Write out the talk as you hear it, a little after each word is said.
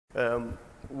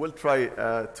We'll try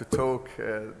to talk,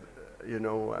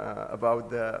 about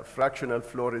the fractional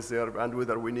flow reserve and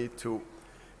whether we need to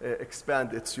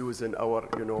expand its use in our,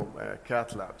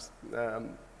 cath labs.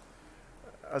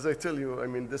 As I tell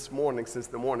you, this morning, since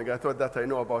the morning, I thought that I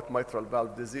know about mitral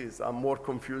valve disease. I'm more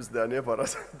confused than ever,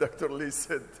 as Dr. Lee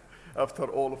said, after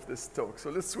all of this talk. So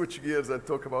let's switch gears and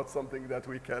talk about something that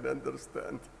we can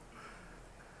understand.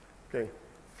 Okay,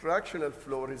 fractional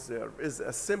flow reserve is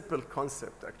a simple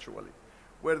concept, actually,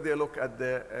 where they look at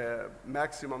the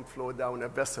maximum flow down a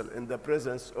vessel in the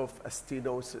presence of a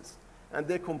stenosis. And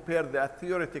they compare that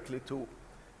theoretically to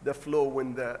the flow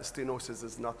when the stenosis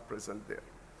is not present there.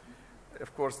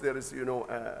 Of course, there is,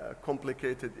 a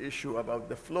complicated issue about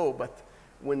the flow, but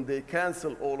when they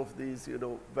cancel all of these,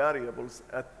 variables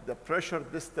at the pressure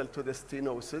distal to the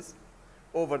stenosis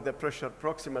over the pressure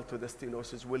proximal to the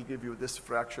stenosis will give you this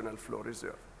fractional flow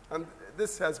reserve. And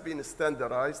this has been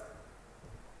standardized,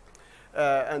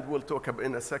 and we'll talk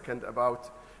in a second about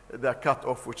the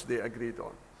cutoff which they agreed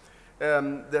on.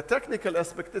 The technical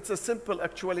aspect, it's a simple,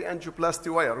 actually,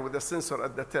 angioplasty wire with a sensor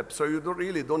at the tip. So you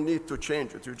really don't need to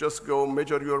change it. You just go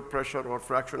measure your pressure or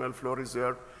fractional flow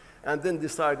reserve and then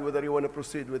decide whether you want to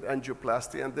proceed with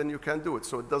angioplasty, and then you can do it.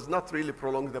 So it does not really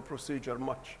prolong the procedure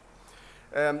much.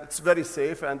 It's very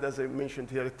safe, and as I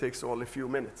mentioned here, it takes only a few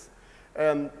minutes.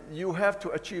 You have to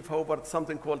achieve, however,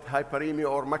 something called hyperemia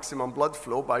or maximum blood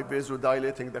flow by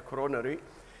vasodilating the coronary.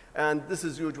 And this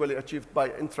is usually achieved by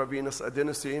intravenous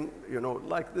adenosine,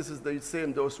 like this is the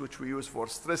same dose which we use for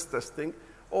stress testing,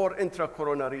 or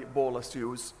intracoronary bolus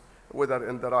use, whether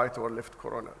in the right or left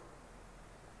coronary.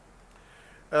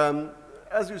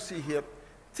 As you see here,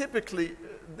 typically,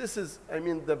 this is,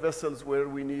 the vessels where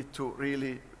we need to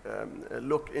really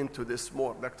look into this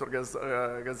more. Dr.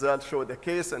 Ghazal showed a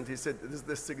case, and he said, is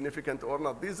this significant or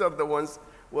not? These are the ones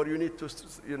where you need to,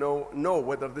 know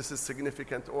whether this is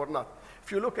significant or not.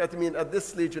 If you look at, at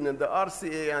this lesion in the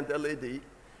RCA and LAD,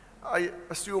 I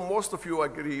assume most of you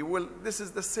agree, well, this is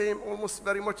the same, almost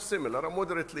very much similar, a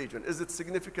moderate lesion. Is it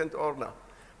significant or not?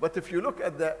 But if you look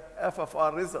at the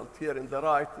FFR result here in the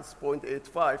right, it's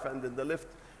 0.85, and in the left,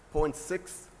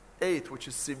 0.68, which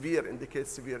is severe,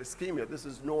 indicates severe ischemia. This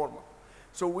is normal.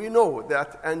 So we know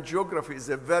that angiography is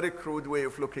a very crude way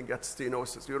of looking at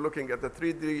stenosis. You're looking at the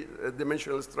 3D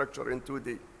dimensional structure in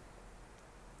 2D.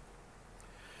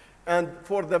 And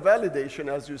for the validation,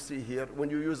 as you see here, when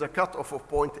you use a cutoff of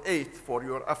 0.8 for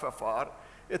your FFR,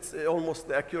 it's almost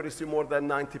the accuracy more than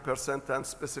 90% and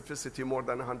specificity more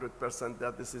than 100%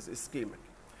 that this is ischemic.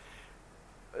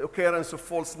 Occurrence of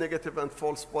false negative and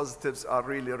false positives are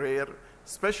really rare,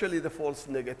 especially the false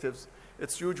negatives.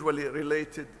 It's usually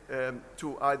related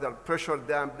to either pressure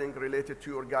dampening related to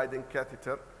your guiding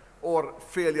catheter or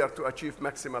failure to achieve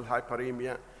maximal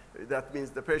hyperemia. That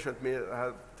means the patient may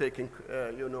have taken,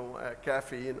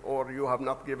 caffeine, or you have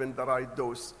not given the right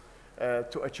dose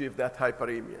to achieve that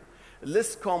hyperemia.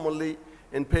 Less commonly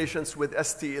in patients with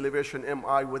ST elevation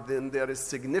MI, within there is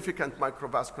significant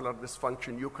microvascular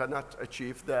dysfunction. You cannot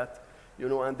achieve that,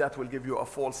 and that will give you a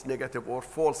false negative or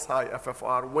false high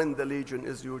FFR when the lesion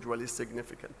is usually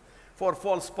significant. For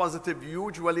false positive,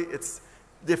 usually it's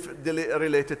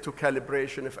related to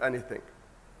calibration, if anything.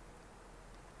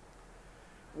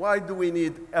 Why do we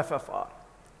need FFR?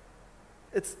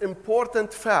 It's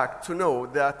important fact to know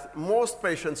that most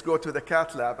patients go to the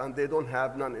cath lab and they don't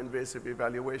have non-invasive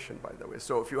evaluation, by the way.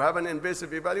 So if you have an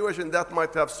invasive evaluation, that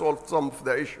might have solved some of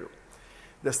the issue.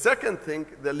 The second thing,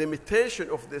 the limitation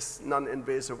of this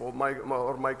non-invasive or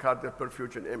myocardial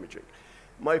perfusion imaging.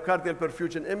 Myocardial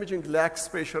perfusion imaging lacks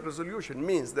spatial resolution,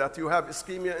 means that you have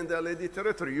ischemia in the LAD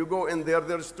territory. You go in there,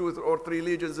 there's 2 or 3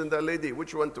 lesions in the LAD.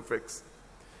 Which one to fix?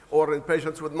 Or in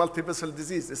patients with multivessel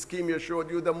disease, ischemia showed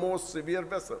you the most severe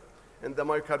vessel in the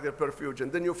myocardial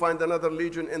perfusion. Then you find another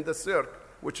lesion in the circ,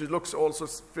 which looks also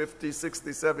 50,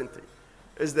 60, 70.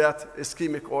 Is that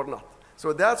ischemic or not?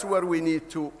 So that's where we need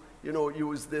to,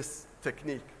 use this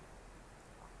technique.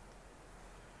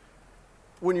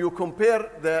 When you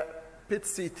compare the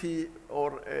PET-CT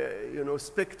or,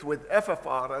 SPECT with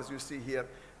FFR, as you see here,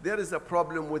 there is a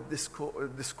problem with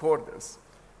discordance,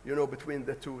 between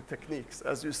the two techniques,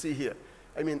 as you see here.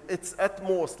 It's at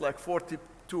most like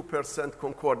 42%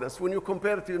 concordance. When you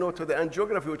compare it, to the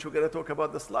angiography, which we're going to talk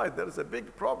about the slide, there is a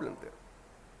big problem there.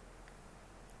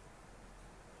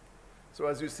 So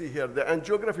as you see here, the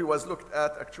angiography was looked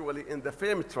at actually in the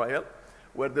FAME trial,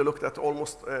 where they looked at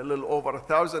almost a little over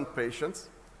 1,000 patients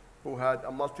who had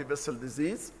a multivessel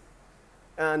disease.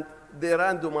 And they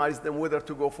randomized them whether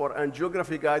to go for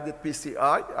angiography-guided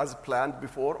PCI, as planned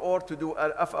before, or to do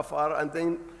an FFR, and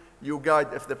then you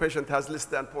guide, if the patient has less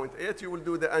than 0.8, you will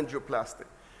do the angioplasty.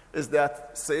 Is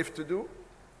that safe to do?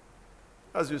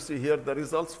 As you see here, the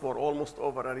results for almost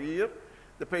over a year,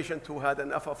 the patient who had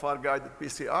an FFR-guided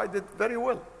PCI did very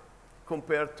well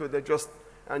compared to the just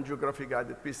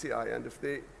angiography-guided PCI. And if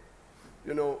they,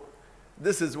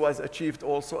 this was achieved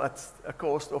also at a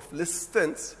cost of less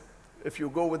stents. If you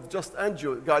go with just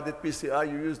angio-guided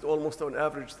PCI, you used almost on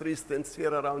average 3 stents,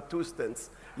 here around 2 stents.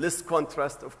 Less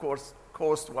contrast, of course,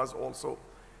 cost was also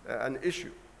an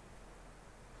issue.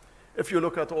 If you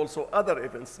look at also other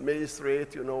events, MACE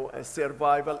rate,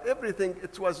 survival, everything,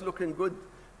 it was looking good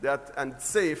and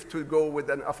safe to go with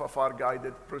an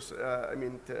FFR-guided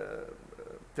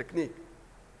technique.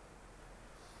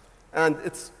 And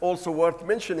it's also worth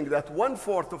mentioning that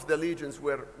 1/4 of the lesions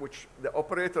which the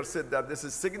operator said that this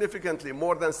is significantly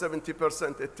more than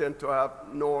 70%, it tend to have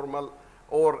normal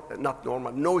or not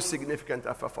normal, no significant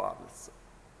FFR.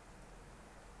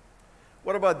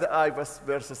 What about the IVUS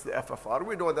versus the FFR?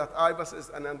 We know that IVUS is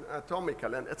an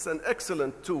anatomical, and it's an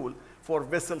excellent tool for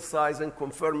vessel size and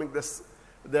confirming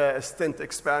the stent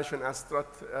expansion and strut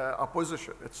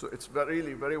opposition. It's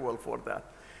really very well for that.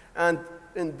 And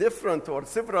in different or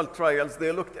several trials,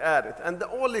 they looked at it. And the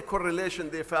only correlation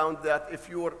they found that if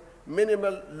your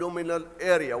minimal luminal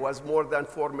area was more than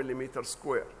 4 millimeters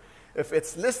square. If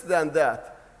it's less than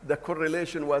that, the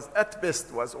correlation was, at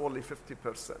best, was only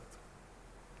 50%.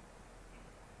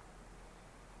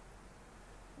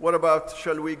 What about,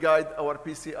 shall we guide our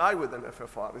PCI with an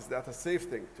FFR? Is that a safe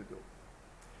thing to do?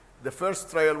 The first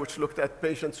trial, which looked at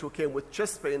patients who came with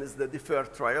chest pain, is the DEFER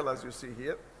trial, as you see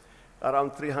here.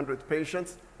 Around 300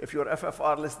 patients. If your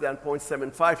FFR less than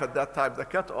 0.75 at that time, the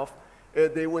cutoff,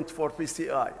 they went for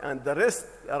PCI. And the rest,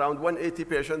 around 180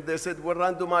 patients, they said we'll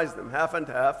randomize them, half and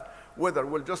half, whether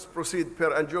we'll just proceed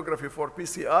per angiography for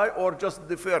PCI or just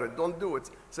defer it. Don't do it,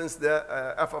 since the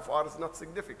FFR is not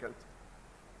significant.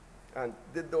 And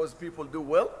did those people do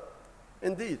well?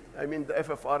 Indeed. The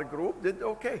FFR group did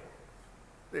okay.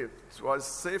 It was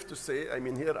safe to say,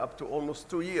 here up to almost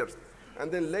 2 years. And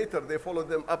then later, they followed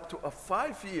them up to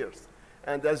 5 years.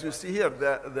 And as you see here,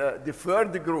 the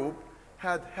deferred group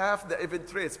had half the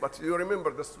event rates. But you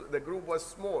remember, the group was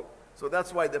small. So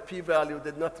that's why the p-value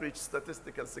did not reach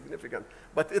statistical significance.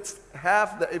 But it's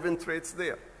half the event rates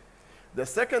there. The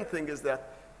second thing is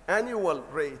that annual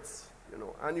rates,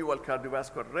 annual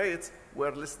cardiovascular rates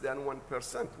were less than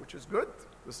 1%, which is good.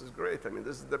 This is great.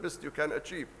 This is the best you can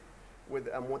achieve with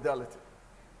a modality.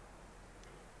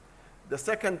 The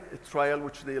second trial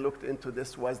which they looked into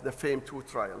this was the FAME2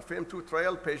 trial. FAME2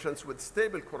 trial, patients with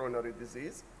stable coronary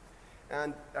disease.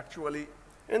 And actually,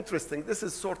 interesting, this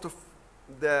is sort of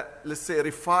let's say,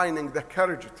 refining the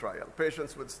COURAGE trial.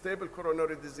 Patients with stable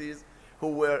coronary disease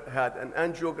who had an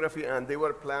angiography and they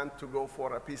were planned to go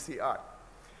for a PCI.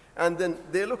 And then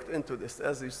they looked into this,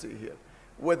 as you see here.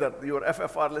 Whether your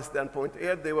FFR less than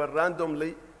 0.8, they were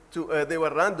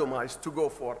randomized to go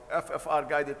for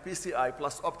FFR-guided PCI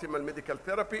plus optimal medical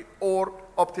therapy or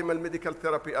optimal medical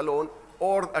therapy alone,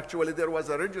 or actually there was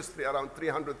a registry around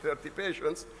 330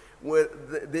 patients where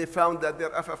they found that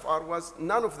their FFR was,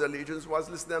 none of the lesions was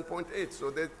less than 0.8, so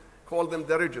they called them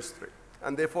the registry,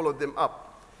 and they followed them up.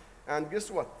 And guess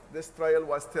what? This trial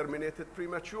was terminated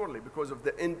prematurely because of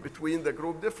the in-between the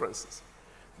group differences.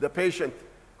 The patient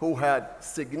who had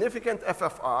significant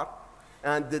FFR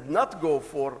and did not go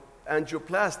for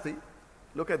angioplasty,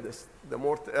 look at this.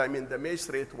 The MACE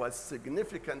rate was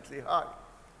significantly high.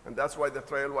 And that's why the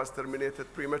trial was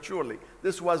terminated prematurely.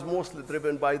 This was mostly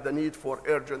driven by the need for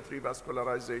urgent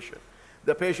revascularization.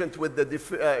 The patient with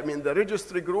the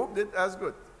registry group did as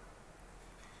good.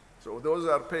 So those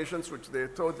are patients which they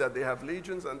thought that they have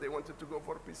lesions and they wanted to go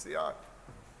for PCI.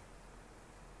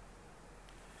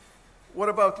 What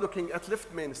about looking at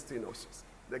left main stenosis?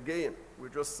 Again, we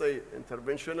just say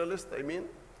interventionalist.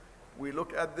 We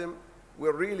look at them.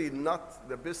 We're really not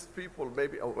the best people,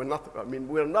 maybe, or we're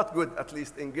not good at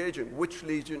least engaging which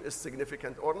lesion is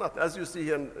significant or not. As you see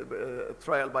here in a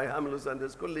trial by Hamilus and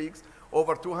his colleagues,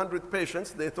 over 200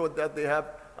 patients, they thought that they have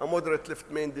a moderate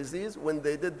left main disease. When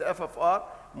they did the FFR,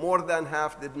 more than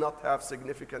half did not have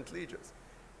significant lesions.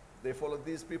 They followed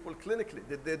these people clinically.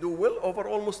 Did they do well? Over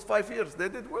almost 5 years, they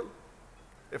did well.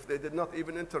 If they did not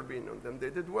even intervene on them, they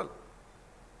did well.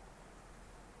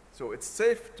 So it's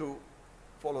safe to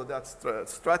follow that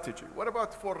strategy. What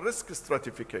about for risk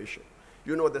stratification?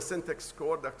 The Syntax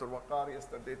score. Dr. Waqar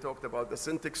yesterday talked about the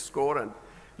Syntax score and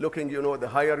looking, the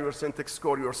higher your Syntax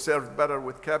score, you're served better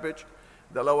with CABG.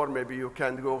 The lower, maybe you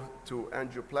can go to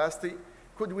angioplasty.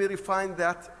 Could we refine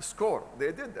that score?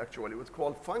 They did, actually. It's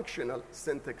called functional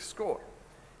Syntax score.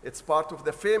 It's part of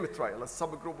the FAME trial, a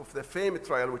subgroup of the FAME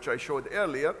trial, which I showed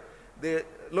earlier. they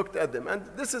looked at them. And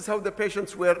this is how the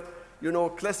patients were,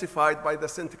 classified by the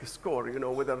Cintiq score,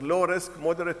 whether low risk,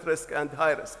 moderate risk, and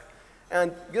high risk.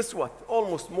 And guess what?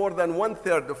 Almost more than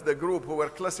 1/3 of the group who were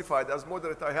classified as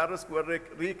moderate or high risk were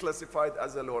reclassified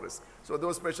as a low risk. So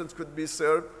those patients could be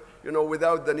served,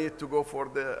 without the need to go for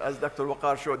the, as Dr.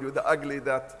 Waqar showed you, the ugly,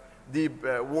 that deep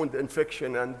wound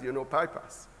infection and,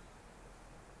 bypass.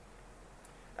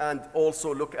 And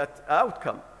also look at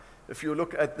outcome. If you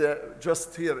look at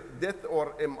just here, death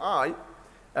or MI,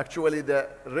 actually, the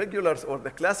regulars or the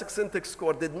classic Cintiq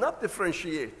score did not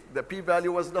differentiate. The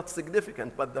p-value was not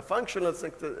significant, but the functional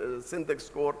Cintiq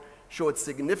score showed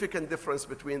significant difference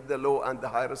between the low and the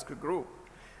high-risk group.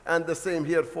 And the same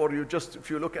here for you, just if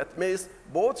you look at MACE,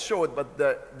 both showed, but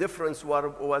the difference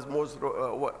was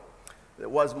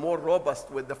more robust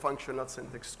with the functional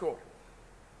Cintiq score.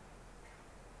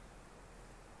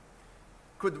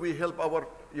 Could we help our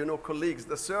colleagues,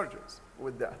 the surgeons,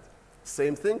 with that?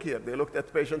 Same thing here. They looked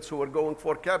at patients who were going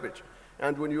for CABG.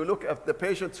 And when you look at the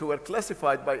patients who were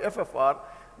classified by FFR,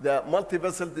 the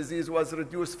multivessel disease was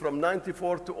reduced from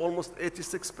 94 to almost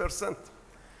 86%.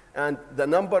 And the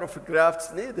number of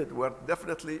grafts needed were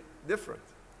definitely different.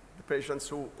 The patients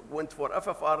who went for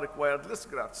FFR required less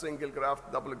grafts, single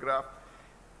graft, double graft.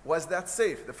 Was that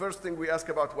safe? The first thing we ask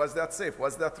about, was that safe?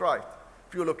 Was that right?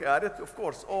 If you look at it, of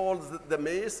course, all the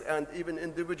MACE and even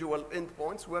individual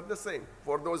endpoints were the same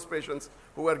for those patients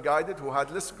who were guided, who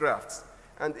had less grafts.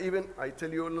 And even, I tell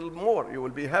you a little more, you will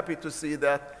be happy to see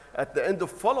that at the end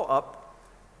of follow-up,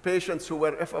 patients who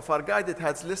were FFR guided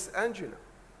had less angina.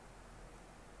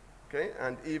 Okay,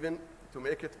 and even to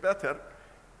make it better,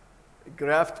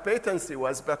 graft patency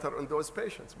was better on those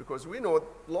patients, because we know a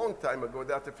long time ago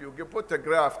that if you put a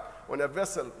graft on a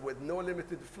vessel with no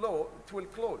limited flow, it will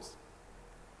close.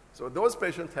 So those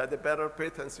patients had a better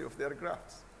patency of their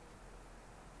grafts.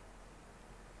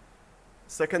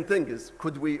 Second thing is,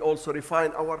 could we also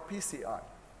refine our PCI?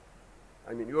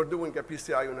 I mean, you're doing a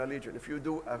PCI on a lesion. If you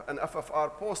do an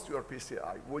FFR post your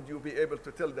PCI, would you be able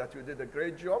to tell that you did a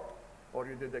great job, or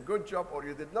you did a good job, or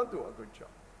you did not do a good job?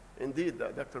 Indeed,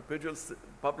 Dr. Pidgeon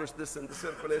published this in the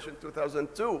Circulation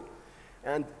 2002,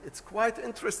 and it's quite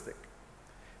interesting.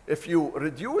 If you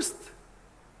reduced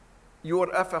your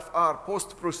FFR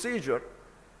post-procedure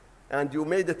and you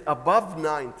made it above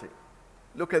 90,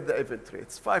 look at the event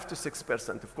rates, 5 to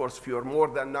 6%. Of course, if you're more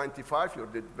than 95, you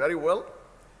did very well.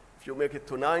 If you make it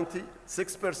to 90,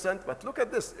 6%. But look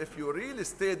at this. If you really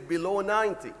stayed below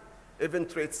 90,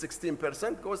 event rate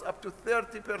 16% goes up to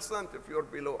 30% if you're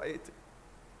below 80.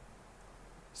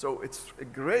 So it's a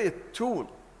great tool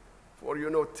for,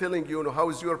 telling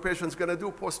how's your patient's going to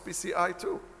do post-PCI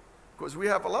too. Because we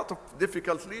have a lot of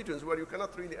difficult lesions where you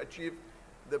cannot really achieve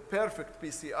the perfect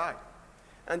PCI.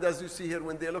 And as you see here,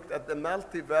 when they looked at the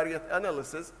multivariate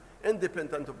analysis,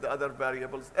 independent of the other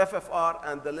variables, FFR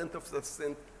and the length of the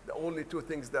stent, the only two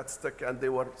things that stuck, and they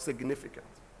were significant.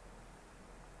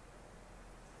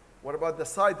 What about the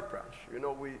side branch?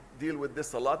 We deal with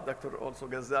this a lot. Dr. also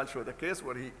Ghazal showed a case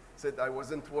where he said, I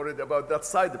wasn't worried about that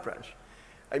side branch.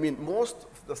 I mean, most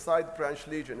of the side branch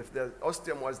lesion, if the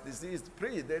ostium was diseased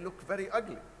pre, they look very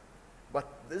ugly. But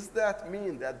does that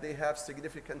mean that they have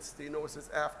significant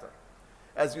stenosis after?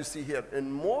 As you see here,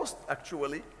 in most,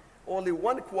 actually, only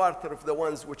 1/4 of the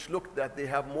ones which looked that they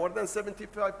have more than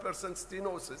 75%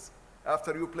 stenosis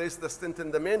after you place the stent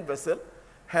in the main vessel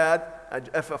had an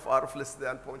FFR of less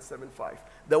than 0.75.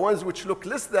 The ones which look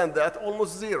less than that,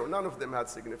 almost zero. None of them had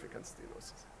significant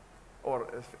stenosis or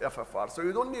FFR. So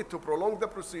you don't need to prolong the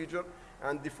procedure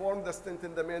and deform the stent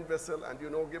in the main vessel and,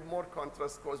 give more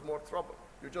contrast, cause more trouble.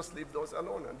 You just leave those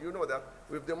alone. And you know that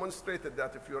we've demonstrated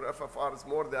that if your FFR is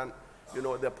more than, the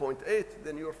 0.8,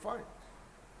 then you're fine.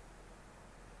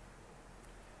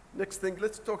 Next thing,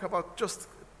 let's talk about just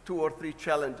 2 or 3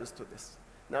 challenges to this.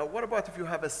 Now, what about if you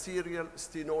have a serial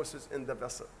stenosis in the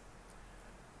vessel?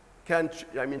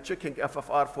 Checking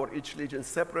FFR for each lesion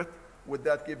separate, would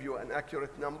that give you an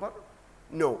accurate number?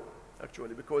 No,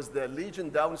 actually, because the lesion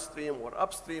downstream or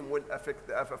upstream will affect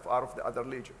the FFR of the other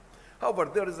lesion. However,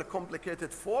 there is a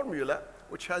complicated formula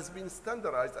which has been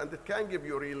standardized, and it can give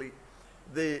you really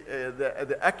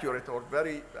the accurate or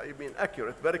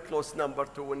very close number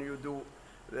to when you do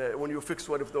when you fix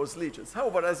one of those lesions.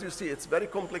 However, as you see, it's very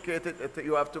complicated.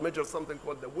 You have to measure something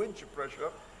called the wedge pressure,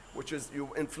 which is you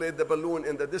inflate the balloon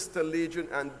in the distal lesion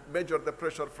and measure the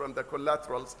pressure from the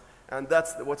collaterals, and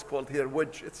that's what's called here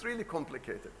wedge. It's really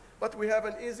complicated, but we have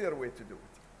an easier way to do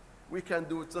it. We can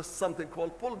do just something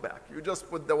called pullback. You just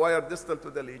put the wire distal to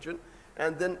the lesion,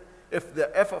 and then if the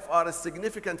FFR is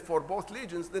significant for both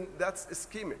lesions, then that's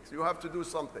ischemic. So you have to do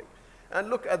something. And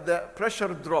look at the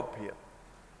pressure drop here.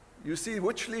 You see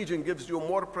which lesion gives you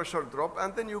more pressure drop,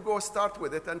 and then you go start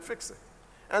with it and fix it.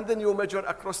 And then you measure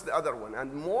across the other one.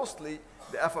 And mostly,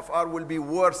 the FFR will be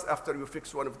worse after you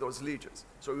fix one of those lesions.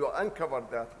 So you uncover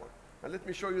that one. And let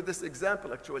me show you this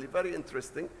example, actually, very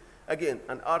interesting. Again,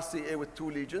 an RCA with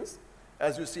 2 lesions.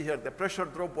 As you see here, the pressure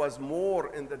drop was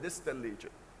more in the distal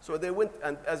lesion. So they went,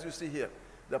 and as you see here,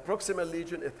 the proximal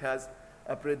lesion, it has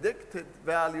a predicted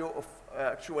value of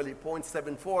actually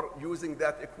 0.74 using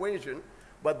that equation,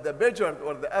 but the measured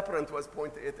or the apparent was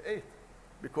 0.88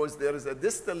 because there is a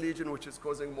distal lesion which is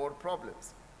causing more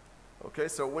problems. Okay,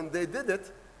 so when they did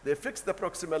it, they fixed the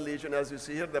proximal lesion. As you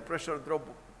see here, the pressure drop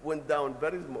went down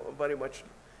very much.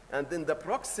 And then the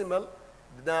proximal,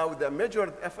 now the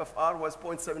measured FFR was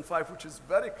 0.75, which is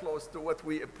very close to what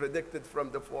we predicted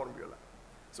from the formula.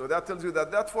 So that tells you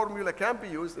that that formula can be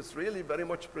used. It's really very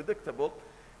much predictable.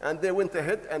 And they went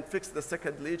ahead and fixed the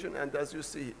second lesion. And as you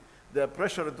see, the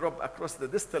pressure drop across the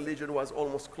distal lesion was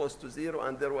almost close to 0,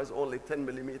 and there was only 10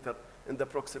 millimeter in the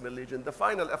proximal lesion. The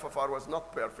final FFR was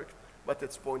not perfect, but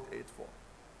it's 0.84.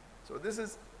 So this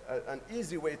is an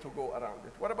easy way to go around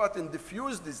it. What about in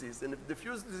diffuse disease? In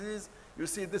diffuse disease, you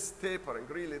see this tapering.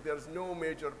 Really, there's no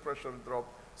major pressure drop.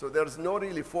 So there's no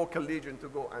really focal lesion to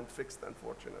go and fix,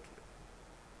 unfortunately.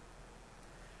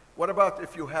 What about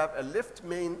if you have a left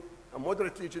main, a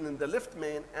moderate lesion in the left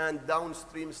main, and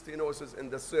downstream stenosis in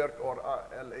the circ or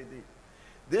LAD?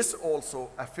 This also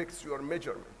affects your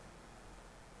measurement.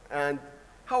 And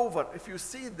however, if you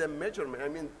see the measurement, I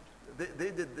mean,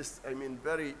 they did this, I mean,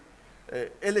 very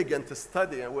elegant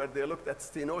study where they looked at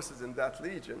stenosis in that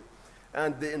lesion.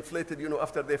 And they inflated, you know,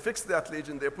 after they fixed that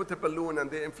lesion, they put a balloon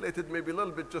and they inflated maybe a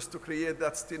little bit just to create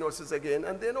that stenosis again.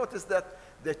 And they noticed that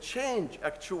the change,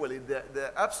 actually,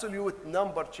 the absolute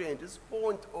number change is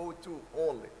 0.02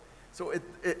 only. So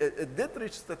it did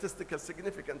reach statistical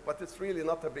significance, but it's really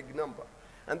not a big number.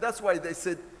 And that's why they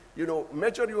said, you know,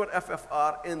 measure your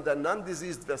FFR in the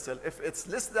non-diseased vessel. If it's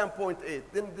less than 0.8,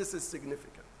 then this is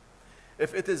significant.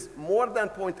 If it is more than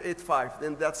 0.85,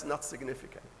 then that's not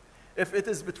significant. If it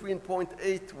is between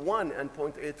 0.81 and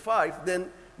 0.85, then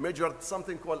measured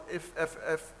something called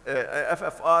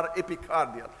FFR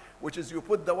epicardial, which is you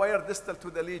put the wire distal to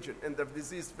the lesion in the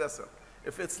diseased vessel.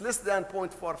 If it's less than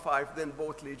 0.45, then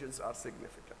both lesions are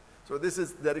significant. So this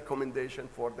is the recommendation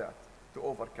for that, to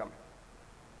overcome it.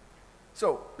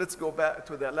 So let's go back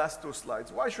to the last 2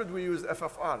 slides. Why should we use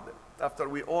FFR then, after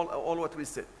all what we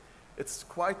said? It's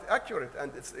quite accurate,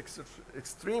 and it's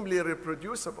extremely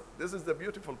reproducible. This is the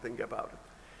beautiful thing about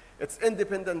it. It's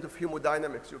independent of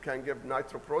hemodynamics. You can give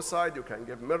nitroprusside, you can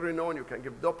give milrinone, you can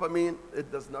give dopamine. It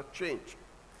does not change.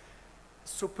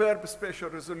 Superb spatial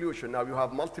resolution. Now you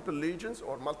have multiple lesions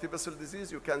or multivessel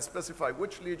disease. You can specify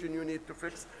which lesion you need to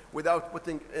fix without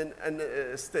putting in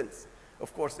stents.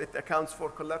 Of course, it accounts for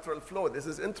collateral flow. This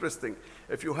is interesting.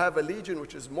 If you have a lesion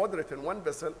which is moderate in one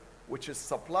vessel, which is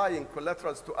supplying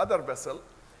collaterals to other vessel,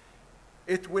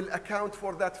 it will account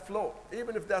for that flow.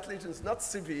 Even if that lesion is not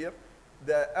severe,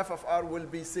 the FFR will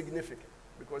be significant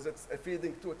because it's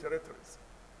feeding 2 territories.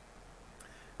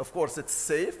 Of course, it's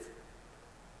safe.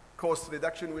 Cost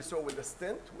reduction we saw with the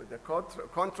stent, with the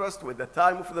contrast, with the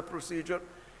time of the procedure.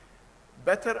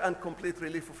 Better and complete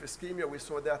relief of ischemia, we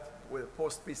saw that with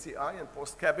post-PCI and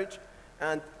post-CABG.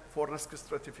 And for risk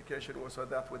stratification, we saw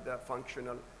that with the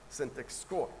functional syntax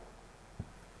score.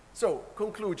 So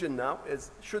conclusion now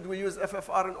is, should we use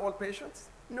FFR in all patients?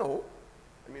 No.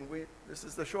 I mean, this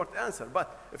is the short answer.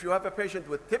 But if you have a patient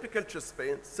with typical chest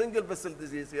pain, single vessel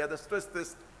disease, he had a stress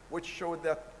test which showed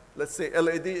that, let's say,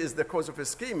 LAD is the cause of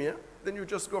ischemia, then you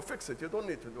just go fix it. You don't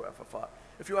need to do FFR.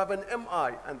 If you have an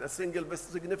MI and a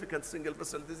significant single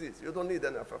vessel disease, you don't need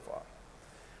an FFR.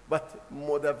 But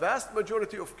the vast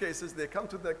majority of cases, they come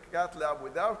to the cath lab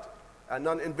without a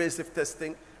non-invasive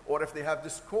testing, or if they have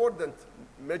discordant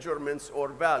measurements or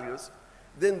values,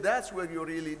 then that's where you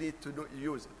really need to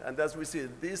use it. And as we see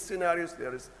in these scenarios,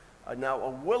 there is now a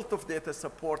wealth of data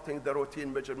supporting the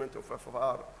routine measurement of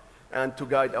FFR and to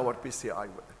guide our PCI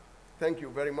with it. Thank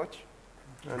you very much,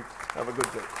 and have a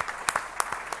good day.